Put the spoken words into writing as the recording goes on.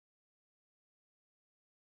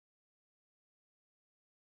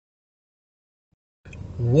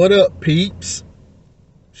What up, peeps?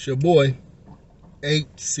 It's your boy,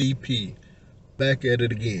 HCP, back at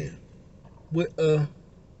it again with a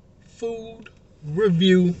food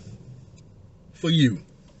review for you.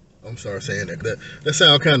 I'm sorry saying that. That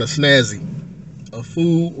sounds kind of snazzy. A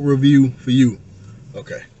food review for you.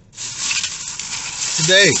 Okay.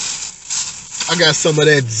 Today, I got some of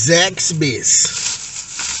that Zaxbys.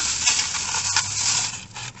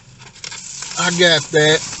 I got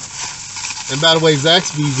that. And by the way,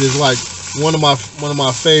 Zaxbys is like one of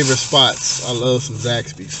my favorite spots. I love some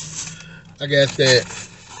Zaxbys. I got that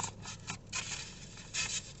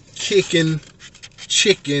kicken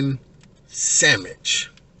chicken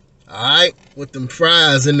sandwich. Alright? With them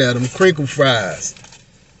fries in there, them crinkle fries.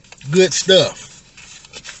 Good stuff.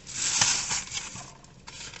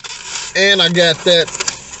 And I got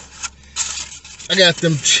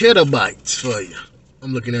them cheddar bites for you.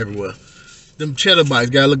 I'm looking everywhere. Them cheddar bites.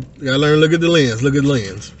 Gotta learn. Look at the lens. Look at the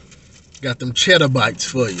lens. Got them cheddar bites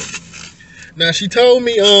for you. Now she told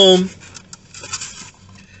me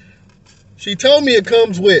it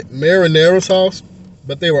comes with marinara sauce,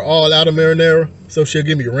 but they were all out of marinara, so she'll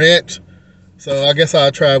give me ranch. So I guess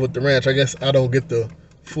I'll try with the ranch. I guess I don't get the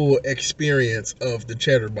full experience of the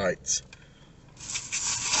cheddar bites.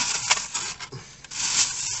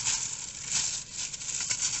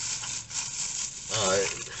 All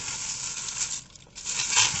right.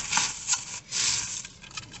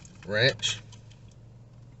 Ranch.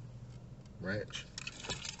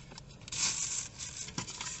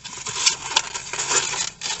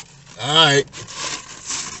 Alright.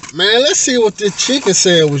 Man, let's see what this chicken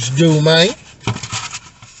sandwich do, man.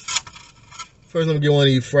 First, let me get one of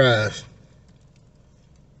these fries.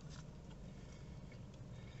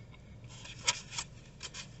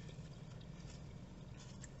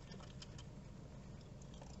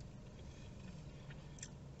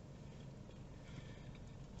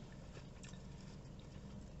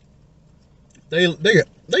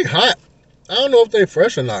 They hot. I don't know if they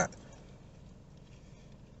fresh or not.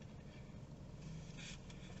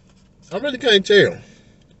 I really can't tell.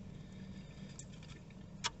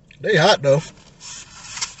 They hot though.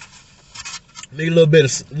 Need a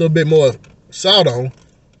little bit more salt on.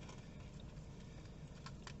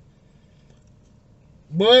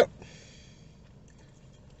 But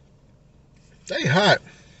they hot.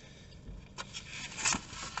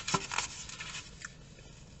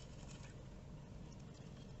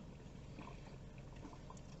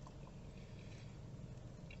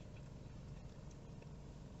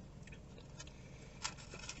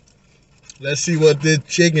 Let's see what this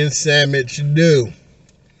chicken sandwich do.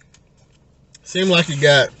 Seemed like it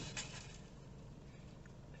got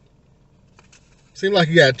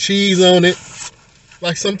cheese on it,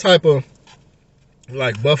 like some type of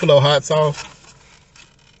like buffalo hot sauce.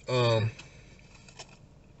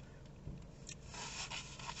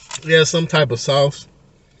 Yeah, some type of sauce.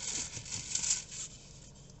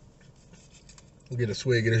 We'll get a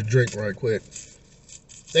swig of this drink right quick.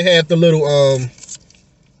 They had the little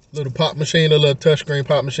pop machine, a little touchscreen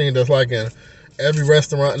pop machine that's like in every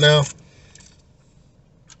restaurant now.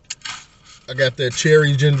 I got that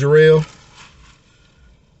cherry ginger ale.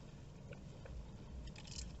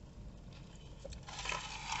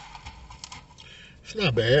 It's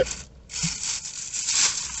not bad.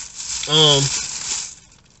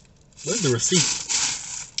 Where's the receipt?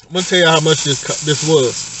 I'm gonna tell you how much this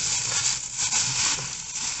was.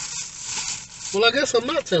 Well, I guess I'm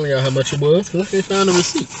not telling y'all how much it was because I can't find the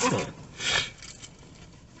receipt. Hold on.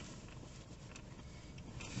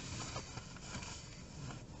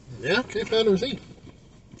 Yeah, can't find the receipt.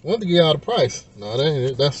 I wanted to give y'all the price. No, that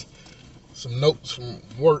ain't it. That's some notes from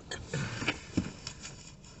work.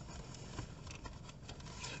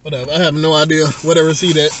 Whatever. I have no idea where the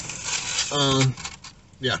receipt at.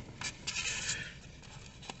 Yeah.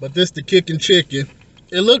 But this the kicken chicken.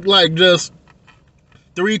 It looked like just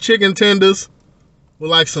 3 chicken tenders with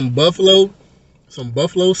like some buffalo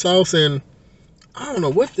sauce, and I don't know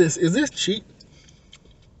what this is. This cheap?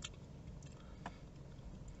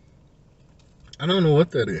 I don't know what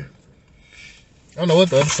that is. I don't know what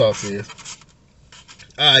the other sauce is.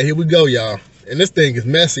 All right, here we go, y'all. And this thing is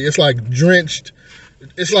messy. It's like drenched.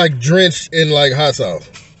 It's like drenched in like hot sauce.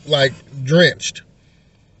 Like drenched.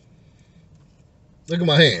 Look at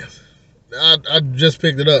my hands. I just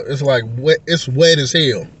picked it up. It's like wet. It's wet as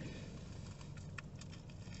hell.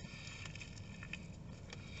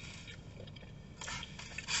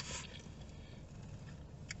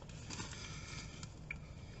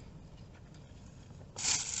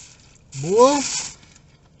 Boy.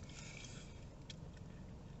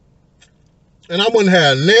 And I wouldn't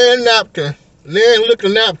have nan napkin, nan liquor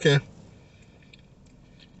napkin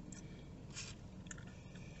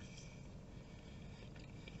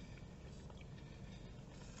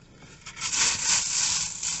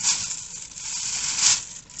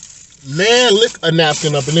Man, lick a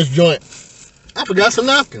napkin up in this joint. I forgot some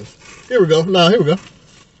napkins. Here we go. Here we go.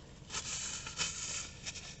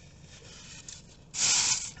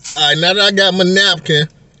 Alright, now that I got my napkin,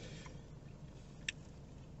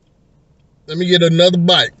 let me get another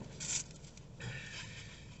bite.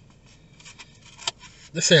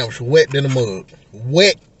 This sandwich wet in the mug.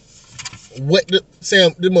 Wet. This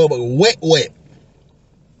motherfucker wet.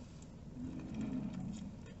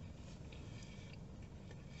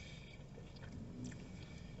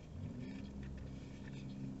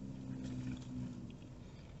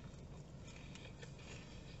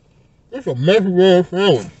 It's a messy ass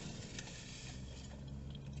sandwich.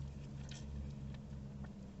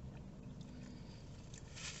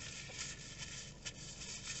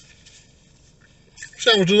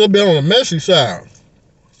 Sandwich a little bit on the messy side.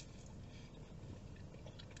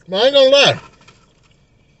 But I ain't gonna lie.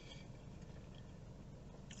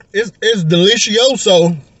 It's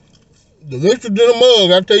delicioso. Delicious in the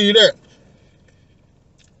mug, I tell you that.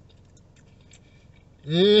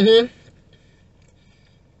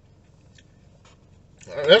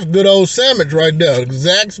 That's good old sandwich right there.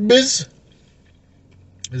 Zaxbys.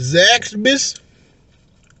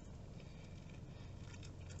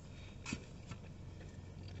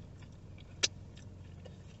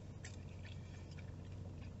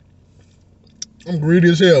 I'm greedy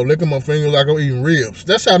as hell, licking my fingers like I'm eating ribs.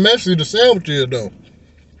 That's how messy the sandwich is, though.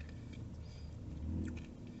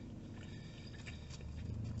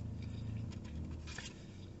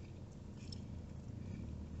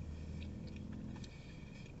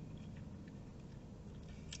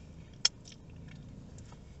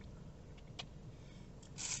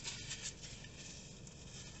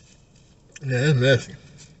 Yeah, it's messy.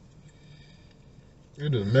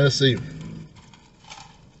 It is messy.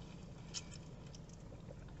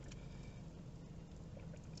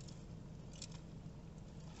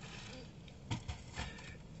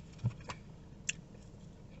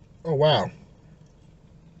 Oh, wow.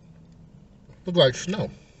 Look like snow.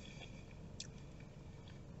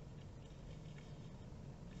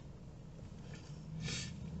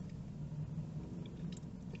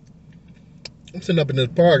 I'm sitting up in this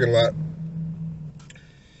parking lot.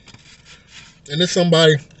 And there's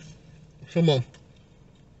somebody, someone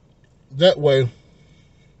that way,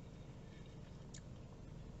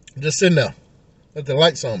 just sitting there, with the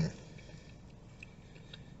lights on me.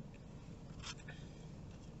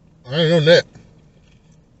 I ain't on that.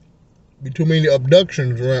 Be too many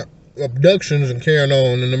abductions and carrying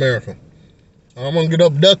on in America. I'm gonna get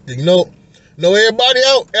abducted. You know everybody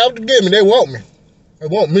out to get me. They want me. They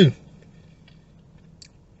want me.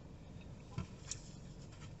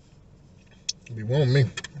 They want me.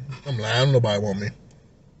 I'm lying. Nobody want me.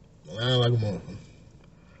 I'm lying like a motherfucker.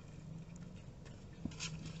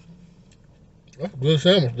 That's a good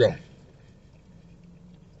sandwich, though.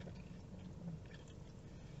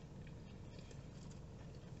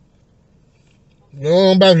 Go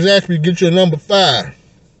on back to Zaxbys, get you a number 5.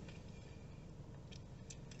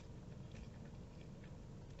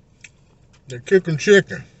 The kicken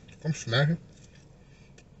chicken. I'm smacking.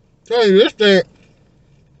 Tell you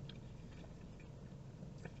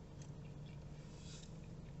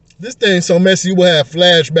this thing's so messy you will have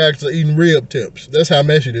flashbacks of eating rib tips. That's how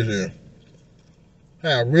messy this is.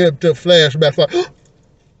 Have rib tip flashbacks like,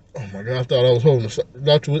 oh my God, I thought I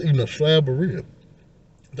thought you was eating a slab of rib.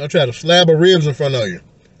 I thought you had a slab of ribs in front of you.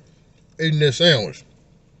 Eating this sandwich.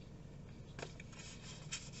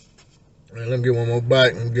 All right, let me get one more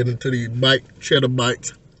bite and get into these cheddar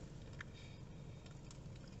bites.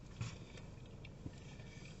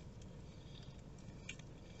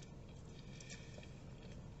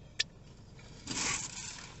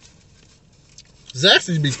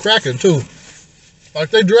 Zaxbys be cracking too. Like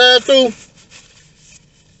they drive through,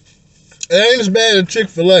 it ain't as bad as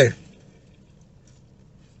Chick-fil-A.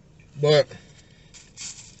 But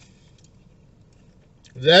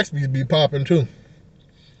Zaxbys be popping too.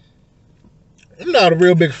 I'm not a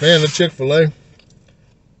real big fan of Chick-fil-A.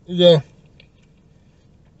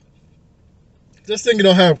 This thing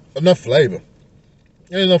don't have enough flavor.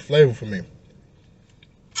 There ain't enough flavor for me.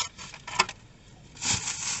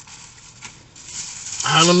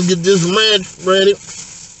 Alright, let me get this ranch ready.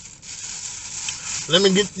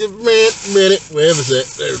 Wherever it's at.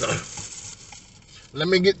 There we go. Let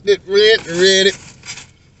me get this ranch ready.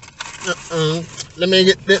 Let me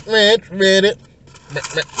get this ranch ready.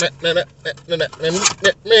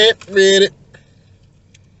 Ready.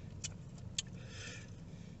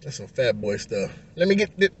 That's some fat boy stuff. Let me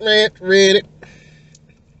get this ranch ready.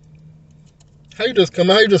 How you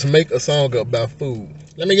just make a song about food?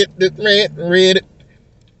 Let me get this ranch ready.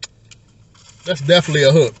 That's definitely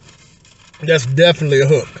a hook. That's definitely a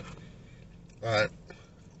hook. All right.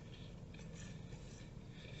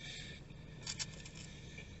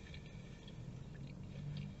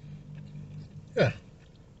 Yeah.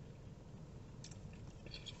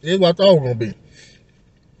 Here's what I thought it was gonna be.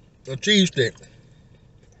 A cheese stick.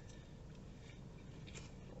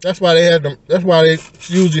 That's why they had them. That's why they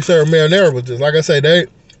usually serve marinara with this. Like I say,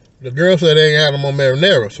 the girl said they ain't had them on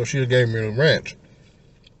marinara, so she just gave me the ranch.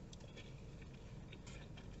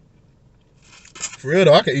 For real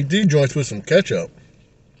though, I could eat these joints with some ketchup.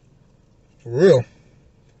 For real.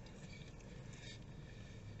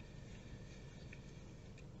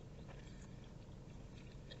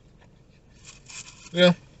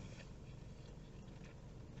 Yeah.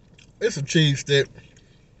 It's a cheese stick.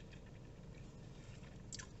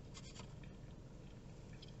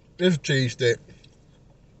 It's a cheese stick.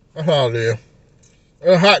 That's all it is.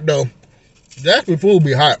 It's hot though. Zaxby food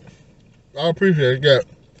be hot. I appreciate that.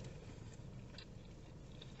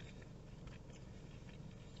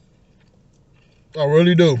 I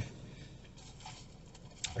really do.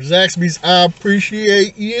 Zaxby's, I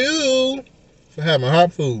appreciate you for having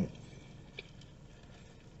hot food.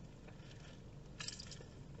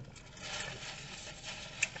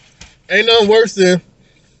 Ain't nothing worse than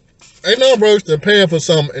paying for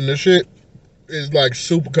something and the shit is like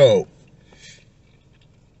super cold.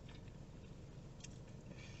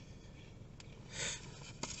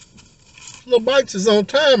 Little Bites is on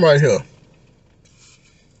time right here.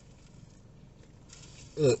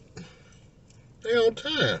 Look, they on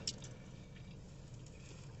time.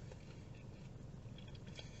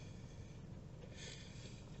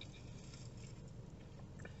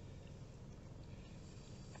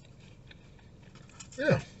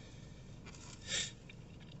 Yeah.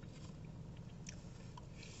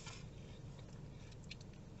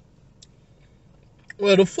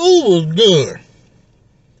 Well, the food was good.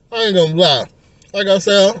 I ain't gonna lie. Like I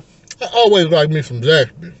said, I always like me some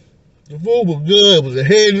Zaxby. The food was good. It was a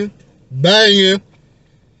hidden, banging.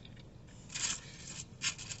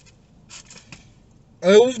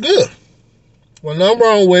 It was good. Well, nothing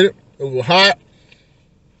wrong with it. It was hot.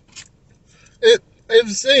 It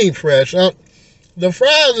seemed fresh. The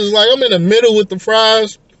fries is like I'm in the middle with the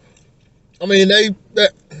fries. I mean, I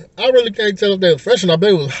really can't tell if they were fresh or not, but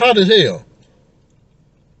it was hot as hell.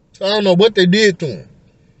 So I don't know what they did to them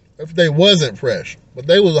if they wasn't fresh, but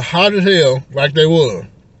they was hot as hell like they were.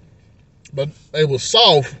 But they was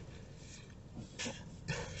soft,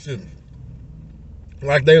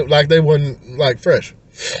 like they wasn't like fresh.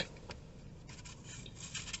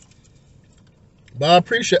 But I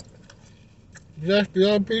appreciate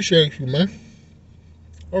you, man.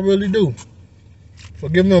 I really do. For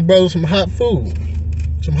giving my brother some hot food.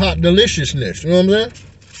 Some hot deliciousness. You know what I'm saying?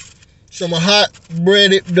 Some hot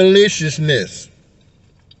breaded deliciousness.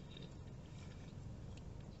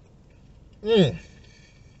 Yeah,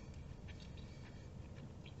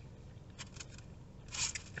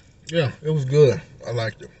 it was good. I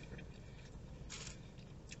liked it.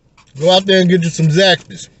 Go out there and get you some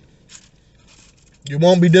Zaxbys. You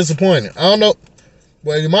won't be disappointed. I don't know.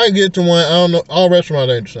 Well, you might get to one. I don't know. All restaurants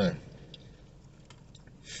ain't the same.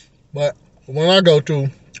 But when I go to,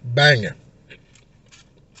 banging.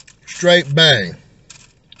 Straight bang.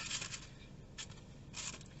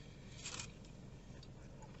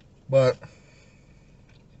 But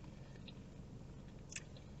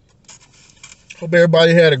hope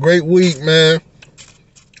everybody had a great week, man.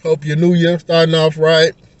 Hope your new year starting off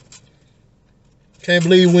right. Can't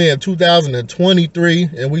believe we're in 2023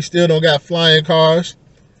 and we still don't got flying cars.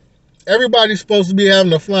 Everybody's supposed to be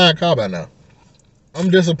having a flying car by now. I'm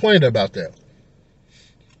disappointed about that.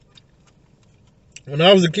 When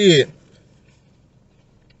I was a kid,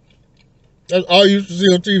 that's all you used to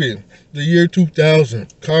see on TV. The year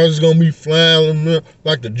 2000. Cars is going to be flying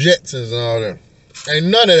like the Jetsons and all that. Ain't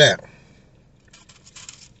none of that.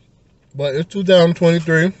 But it's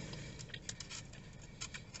 2023.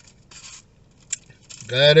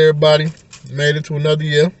 Glad everybody made it to another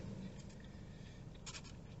year.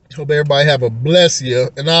 Hope everybody have a blessed year.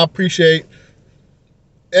 And I appreciate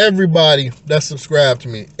everybody that subscribed to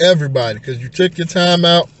me. Everybody. Because you took your time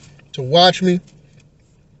out to watch me.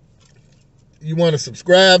 You want to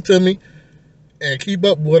subscribe to me and keep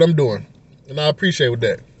up with what I'm doing. And I appreciate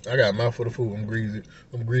that. I got a mouthful of food. I'm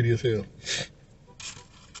greedy as hell.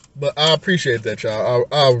 But I appreciate that, y'all.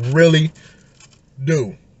 I really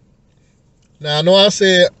do. Now, I know I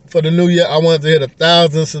said for the new year I wanted to hit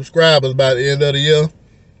 1,000 subscribers by the end of the year.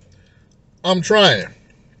 I'm trying.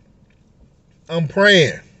 I'm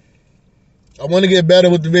praying. I want to get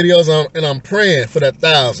better with the videos, and I'm praying for that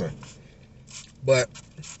 1,000. But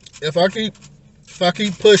if I keep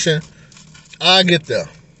pushing I get there.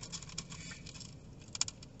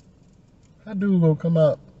 How dude gonna come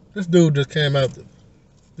out? This dude just came out.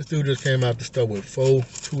 This dude just came out the store with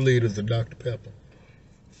 2 liters of Dr. Pepper.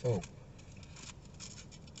 4.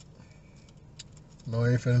 No,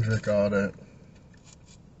 I ain't finna drink all that.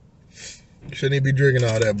 You shouldn't even be drinking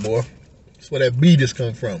all that, boy. That's where that beatus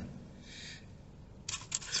come from.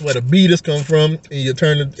 That's where the beatus come from,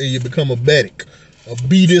 and you become a Bedic. A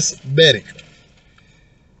beatus Bedic.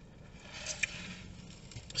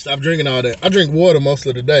 Stop drinking all that. I drink water most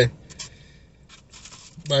of the day.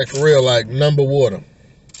 Like, for real, like, number water.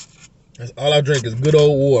 That's all I drink is good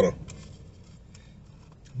old water.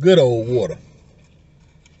 Good old water.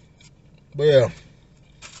 But yeah,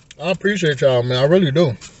 I appreciate y'all, man. I really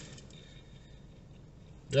do.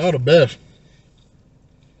 Y'all the best.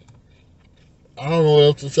 I don't know what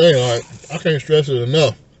else to say. Like, I can't stress it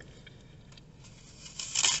enough.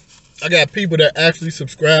 I got people that actually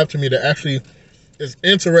subscribe to me, that actually is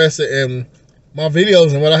interested in my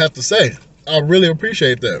videos and what I have to say. I really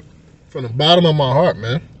appreciate that. From the bottom of my heart,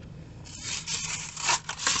 man.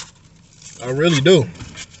 I really do.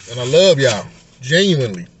 And I love y'all.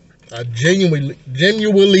 Genuinely. I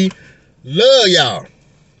genuinely love y'all.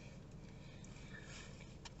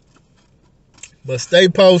 But stay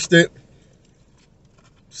posted.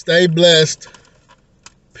 Stay blessed.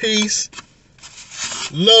 Peace.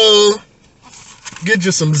 Love. Get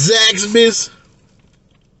you some Zaxbys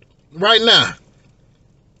right now.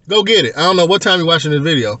 Go get it. I don't know what time you're watching this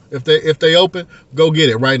video. If they open, go get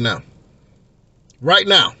it right now. Right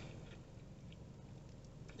now.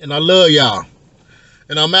 And I love y'all.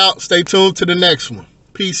 And I'm out. Stay tuned to the next one.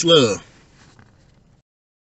 Peace, love.